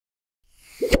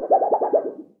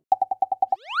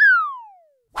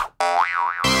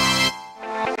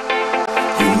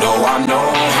I know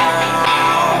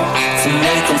how to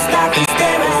make them stop and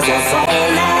stare as I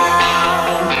fall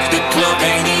out. The club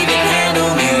can't even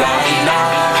handle me right now.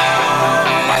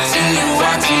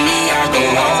 Watching me, I go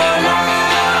all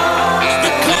out.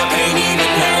 The club can't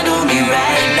even handle me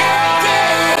right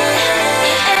now.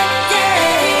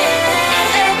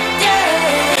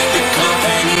 The club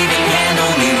can't even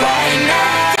handle me right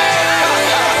now.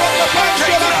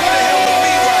 Can't handle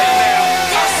me right now.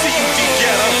 I see you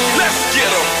together. Let's get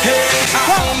 'em. Hey, I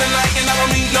own the night and I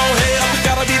don't need no help.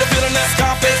 Gotta be the feeling that's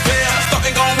Scarface fair.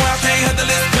 Starting going wild, can't handle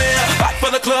this pair. Hot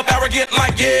for the club, arrogant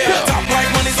like yeah. Top like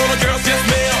money, so the girls just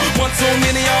mail. One too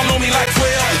many, y'all know me like 12.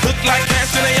 Look like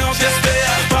cash and they all just there.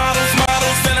 Bottles,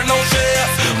 models, center no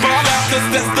shares. Fall out, cause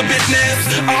that's the business.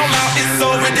 All out is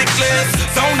so ridiculous.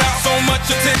 Zone out, so much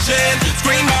attention.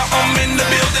 Scream out, I'm in the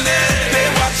building.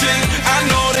 They're watching, I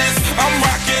know this. I'm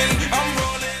rocking, I'm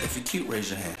rolling. If you're cute, raise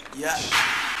your hand. Yeah.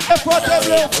 Brooklyn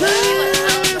boys.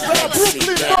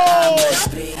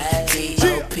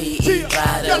 D.O.P.E.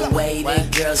 by the way the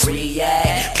girls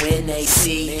react when they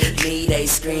see me, they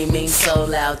screaming so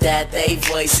loud that they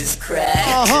voices crack.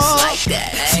 Just like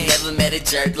that. She never met a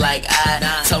jerk like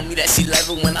I. Told me that she loved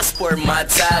it when I sport my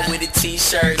tie with a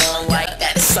t-shirt on like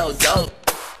that. It's so dope.